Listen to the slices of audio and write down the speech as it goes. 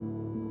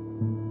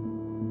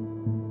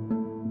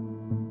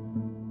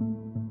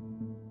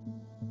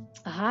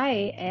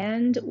Hi,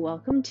 and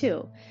welcome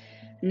to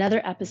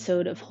another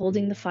episode of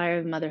Holding the Fire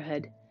of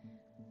Motherhood.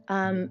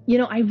 I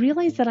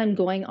realize that I'm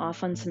going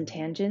off on some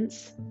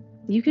tangents.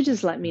 You could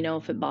just let me know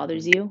if it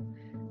bothers you,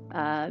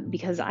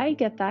 because I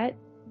get that,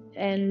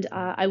 and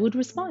I would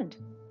respond.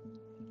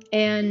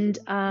 And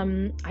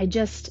I'm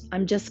just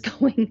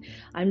going,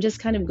 I'm just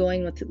kind of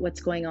going with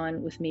what's going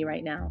on with me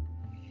right now.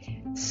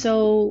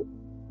 So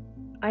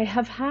I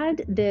have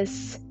had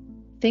this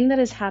thing that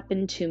has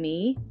happened to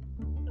me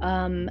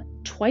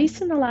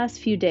twice in the last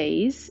few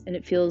days, and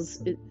it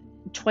feels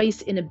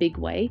twice in a big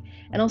way,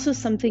 and also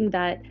something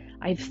that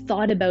I've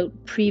thought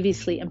about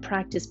previously and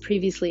practiced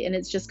previously, and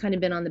it's just kind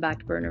of been on the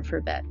back burner for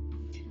a bit.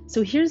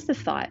 So here's the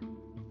thought.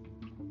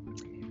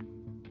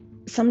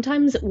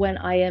 Sometimes when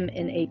I am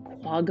in a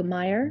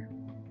quagmire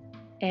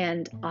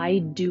and I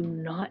do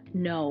not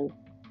know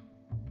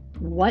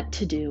what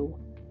to do,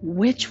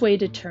 which way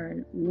to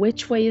turn,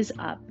 which way is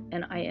up,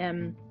 and I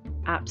am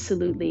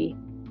absolutely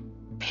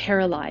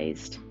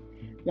paralyzed,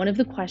 one of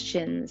the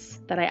questions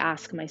that I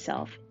ask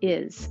myself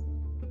is,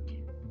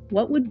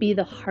 what would be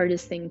the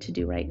hardest thing to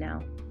do right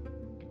now?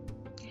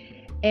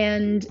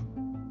 And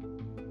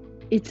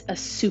it's a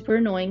super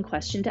annoying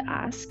question to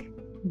ask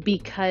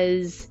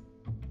because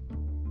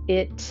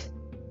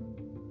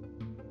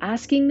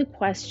asking the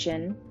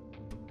question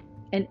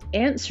and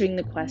answering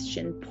the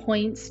question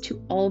points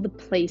to all the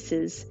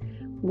places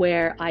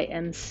where I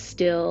am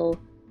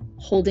still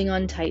holding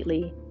on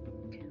tightly,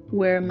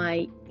 where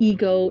my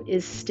ego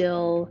is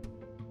still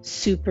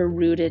super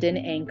rooted and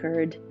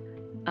anchored,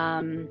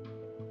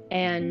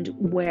 and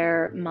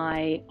where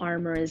my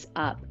armor is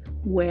up,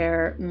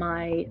 where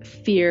my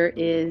fear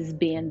is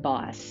being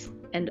boss,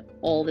 and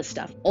all the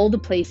stuff, all the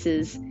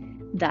places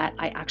that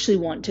I actually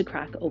want to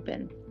crack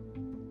open.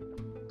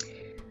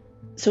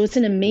 So it's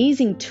an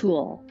amazing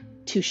tool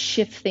to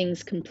shift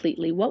things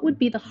completely. What would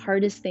be the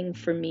hardest thing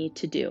for me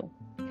to do?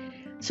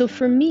 So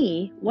for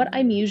me, what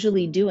I'm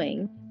usually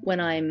doing when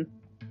I'm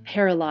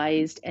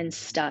paralyzed and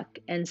stuck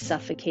and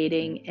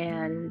suffocating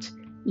and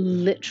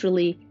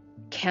literally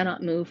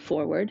cannot move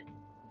forward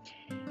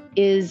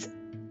is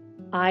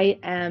I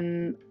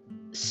am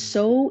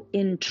so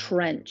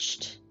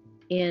entrenched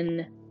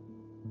in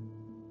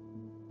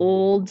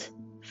old,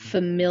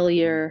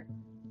 familiar,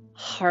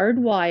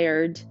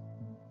 hardwired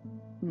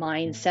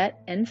mindset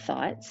and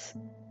thoughts.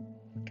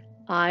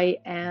 I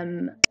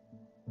am,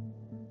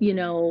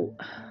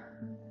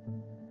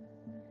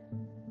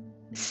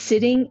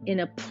 sitting in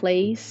a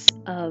place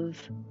of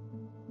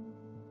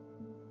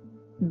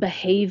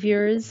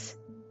behaviors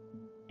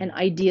and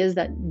ideas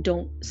that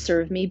don't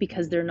serve me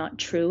because they're not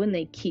true and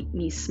they keep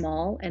me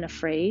small and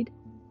afraid.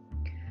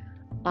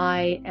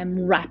 I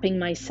am wrapping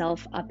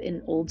myself up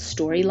in old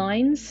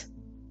storylines,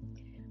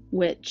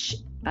 which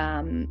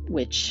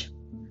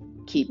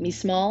keep me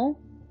small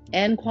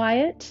and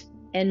quiet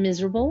and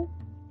miserable.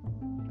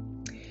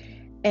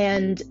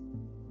 And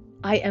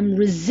I am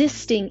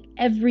resisting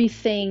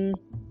everything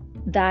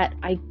that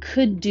I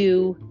could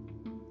do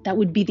that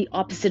would be the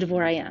opposite of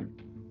where I am.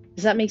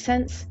 Does that make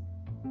sense?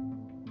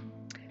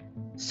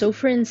 So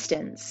for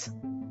instance,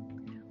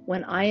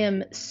 when I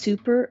am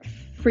super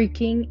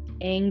freaking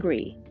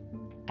angry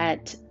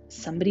at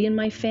somebody in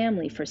my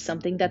family for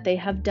something that they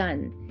have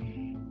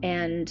done,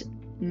 and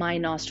my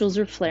nostrils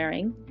are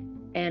flaring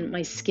and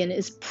my skin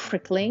is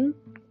prickling,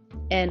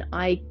 and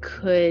I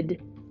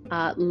could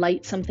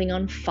light something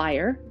on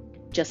fire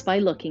just by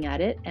looking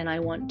at it, and I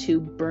want to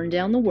burn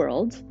down the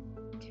world.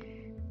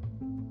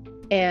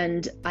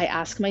 And I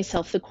ask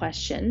myself the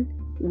question,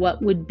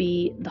 what would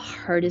be the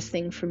hardest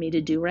thing for me to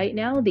do right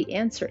now? The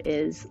answer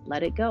is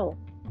let it go.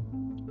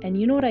 And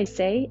you know what I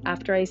say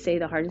after I say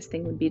the hardest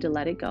thing would be to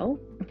let it go?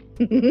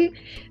 This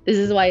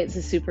is why it's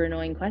a super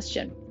annoying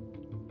question.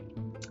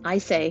 I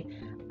say,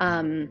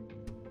 fuck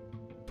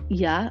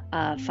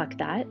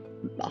that,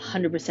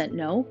 100%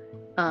 no.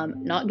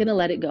 Not gonna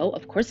let it go.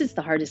 Of course it's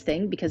the hardest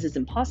thing because it's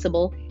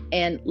impossible.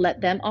 And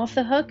let them off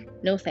the hook?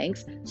 No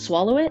thanks.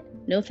 Swallow it?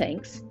 No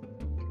thanks.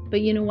 But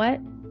you know what?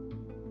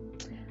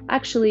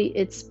 Actually,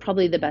 it's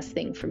probably the best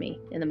thing for me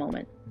in the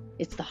moment.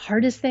 It's the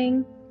hardest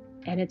thing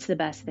and it's the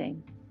best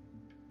thing.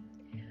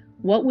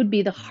 What would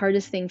be the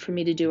hardest thing for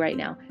me to do right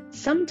now?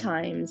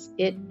 Sometimes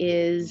it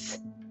is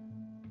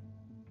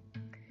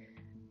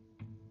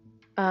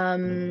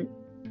telling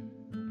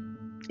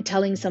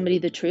somebody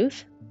the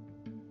truth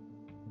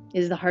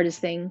is the hardest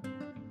thing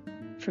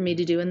for me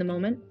to do in the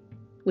moment,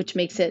 which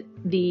makes it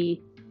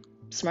the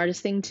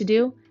smartest thing to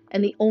do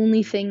and the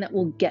only thing that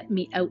will get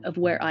me out of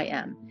where I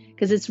am.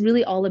 Because it's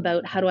really all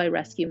about how do I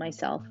rescue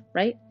myself,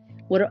 right?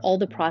 What are all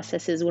the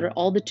processes? What are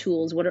all the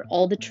tools? What are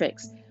all the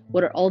tricks?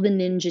 What are all the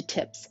ninja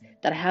tips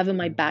that I have in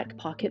my back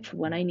pocket for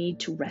when I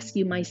need to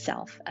rescue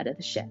myself out of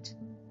the shit?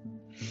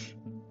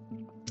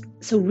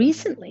 So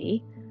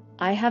recently,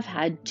 I have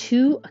had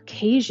 2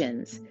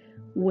 occasions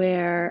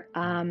where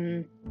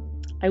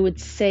I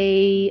would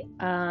say,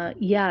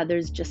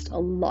 there's just a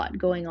lot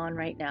going on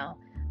right now.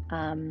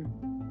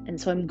 And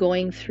so I'm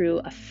going through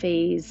a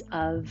phase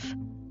of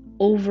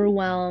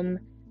overwhelm.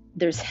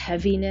 There's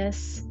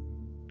heaviness.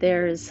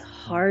 there's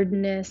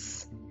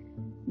hardness,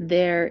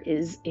 there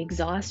is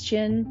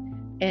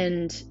exhaustion,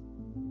 and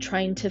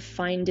trying to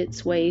find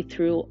its way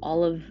through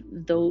all of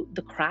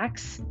the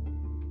cracks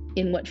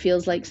in what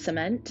feels like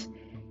cement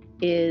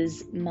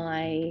is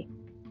my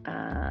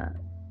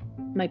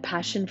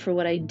passion for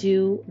what I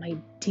do, my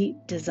deep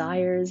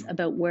desires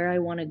about where I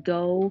want to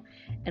go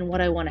and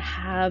what I want to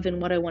have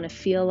and what I want to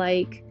feel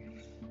like.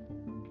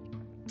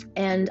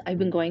 And I've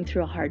been going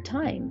through a hard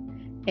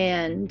time.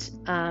 And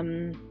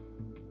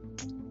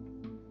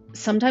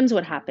sometimes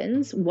what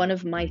happens, one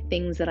of my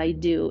things that I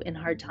do in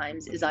hard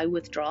times is I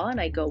withdraw and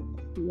I go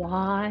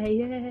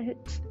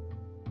quiet.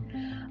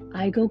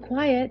 I go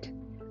quiet.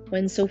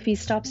 When Sophie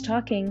stops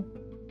talking,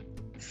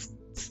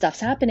 stuff's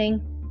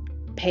happening.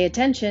 Pay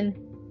attention.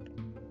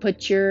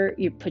 Put your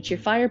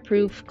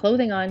fireproof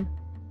clothing on.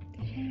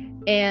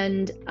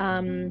 And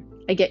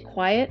I get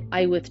quiet.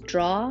 I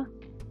withdraw.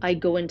 I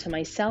go into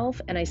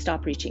myself and I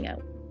stop reaching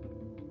out.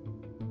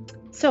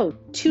 So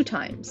 2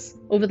 times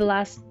over the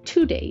last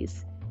 2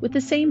 days with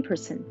the same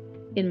person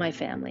in my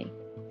family.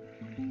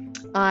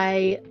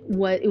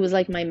 It was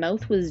like my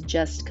mouth was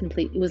just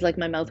complete. It was like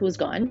my mouth was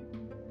gone.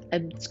 I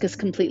was just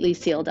completely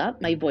sealed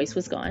up. My voice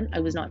was gone. I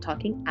was not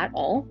talking at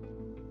all.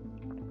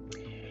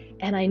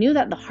 And I knew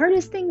that the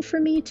hardest thing for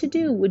me to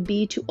do would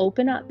be to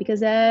open up,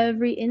 because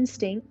every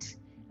instinct,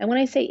 and when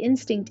I say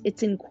instinct,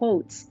 it's in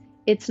quotes.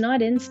 It's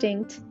not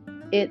instinct.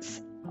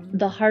 It's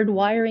the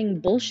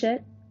hardwiring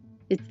bullshit.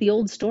 It's the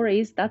old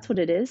stories. That's what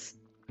it is.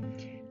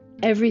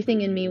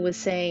 Everything in me was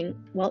saying,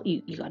 well,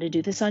 you got to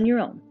do this on your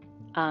own.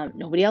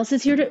 Nobody else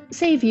is here to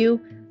save you.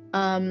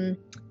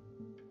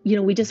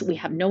 We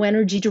have no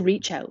energy to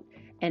reach out,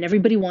 and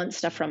everybody wants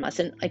stuff from us.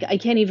 And I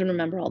can't even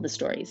remember all the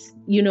stories.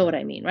 You know what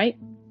I mean, right?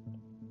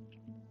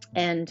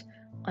 And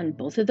on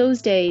both of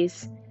those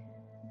days,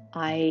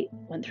 I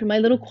went through my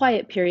little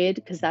quiet period,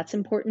 because that's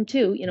important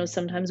too.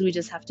 Sometimes we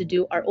just have to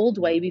do our old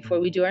way before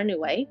we do our new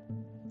way.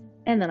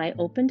 And then I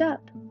opened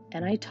up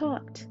and I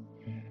talked.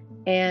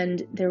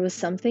 And there was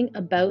something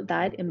about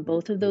that in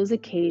both of those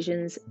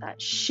occasions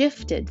that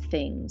shifted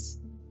things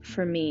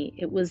for me.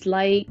 It was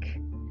like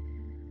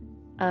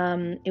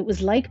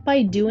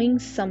by doing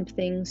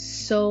something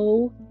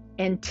so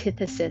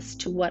antithesis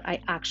to what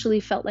I actually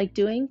felt like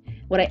doing.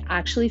 What I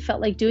actually felt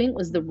like doing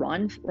was the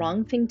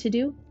wrong thing to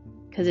do,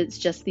 because it's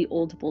just the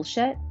old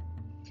bullshit.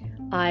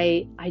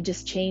 I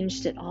just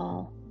changed it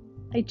all.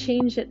 I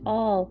changed it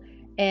all,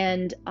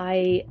 and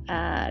I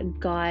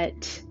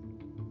got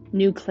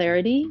new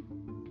clarity.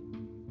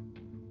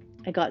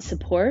 I got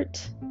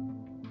support.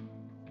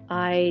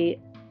 I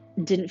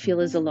didn't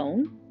feel as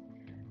alone.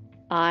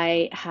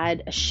 I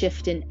had a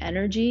shift in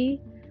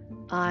energy.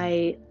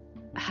 I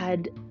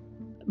had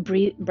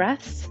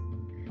breaths.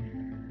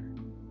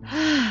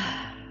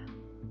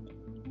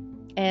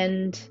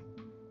 And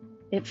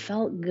it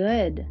felt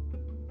good.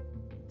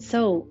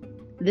 So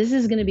this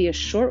is going to be a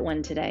short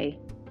one today,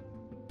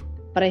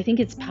 but I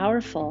think it's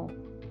powerful.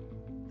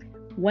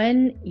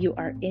 When you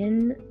are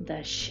in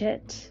the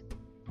shit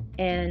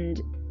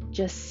and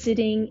just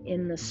sitting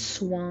in the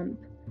swamp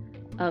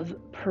of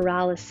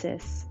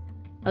paralysis,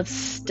 of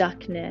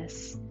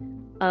stuckness,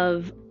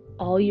 of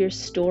all your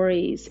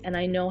stories, and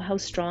I know how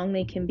strong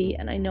they can be,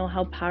 and I know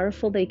how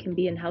powerful they can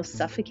be, and how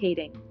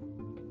suffocating.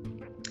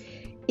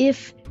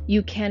 If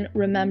you can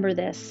remember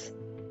this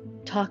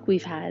talk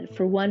we've had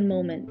for one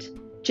moment,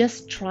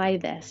 just try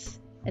this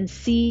and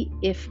see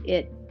if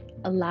it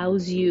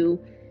allows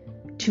you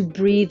to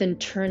breathe and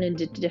turn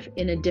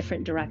in a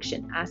different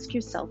direction. Ask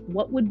yourself,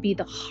 what would be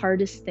the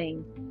hardest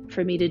thing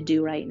for me to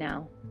do right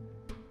now?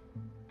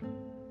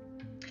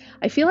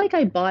 I feel like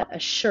I bought a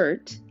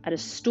shirt at a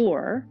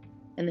store,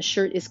 and the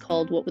shirt is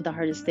called, what would the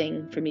hardest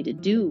thing for me to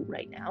do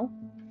right now?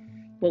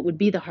 What would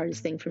be the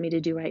hardest thing for me to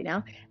do right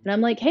now? And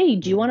I'm like, hey,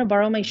 do you want to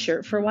borrow my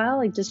shirt for a while?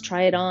 Like, just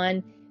try it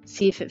on,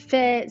 see if it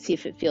fits, see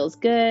if it feels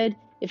good.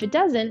 If it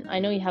doesn't, I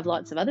know you have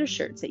lots of other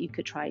shirts that you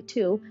could try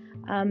too.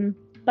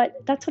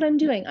 But that's what I'm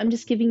doing. I'm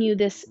just giving you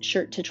this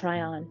shirt to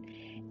try on.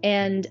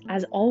 And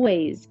as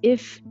always,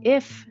 if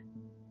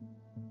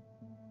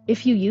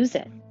you use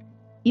it,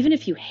 even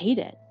if you hate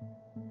it,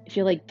 if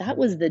you're like,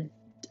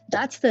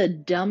 that's the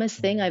dumbest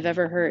thing I've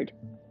ever heard.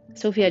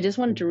 Sophie, I just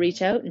wanted to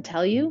reach out and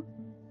tell you,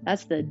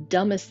 that's the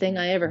dumbest thing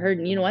I ever heard.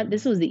 And you know what?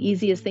 This was the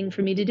easiest thing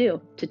for me to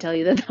do, to tell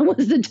you that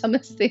was the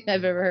dumbest thing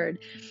I've ever heard.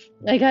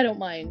 Like, I don't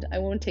mind. I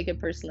won't take it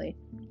personally.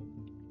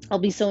 I'll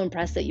be so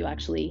impressed that you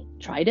actually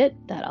tried it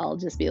that I'll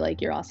just be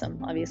like, you're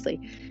awesome, obviously.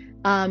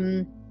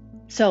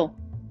 So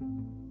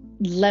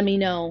let me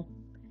know,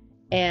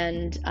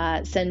 and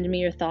send me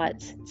your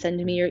thoughts,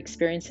 send me your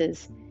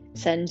experiences,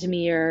 send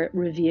me your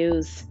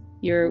reviews,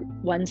 your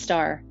 1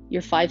 star,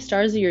 your 5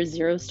 stars, or your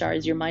 0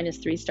 stars, your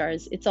 -3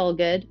 stars. It's all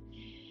good.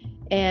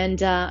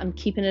 And I'm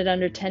keeping it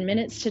under 10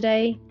 minutes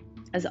today.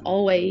 As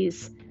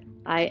always,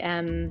 I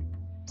am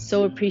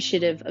so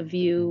appreciative of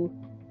you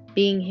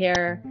being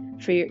here,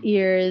 for your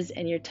ears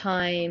and your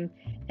time.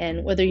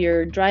 And whether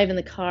you're driving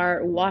the car,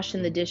 or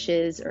washing the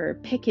dishes, or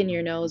picking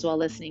your nose while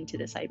listening to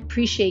this, I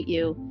appreciate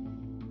you.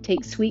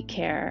 Take sweet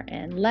care,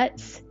 and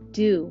let's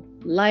do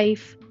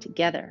life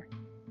together.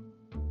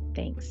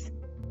 Thanks.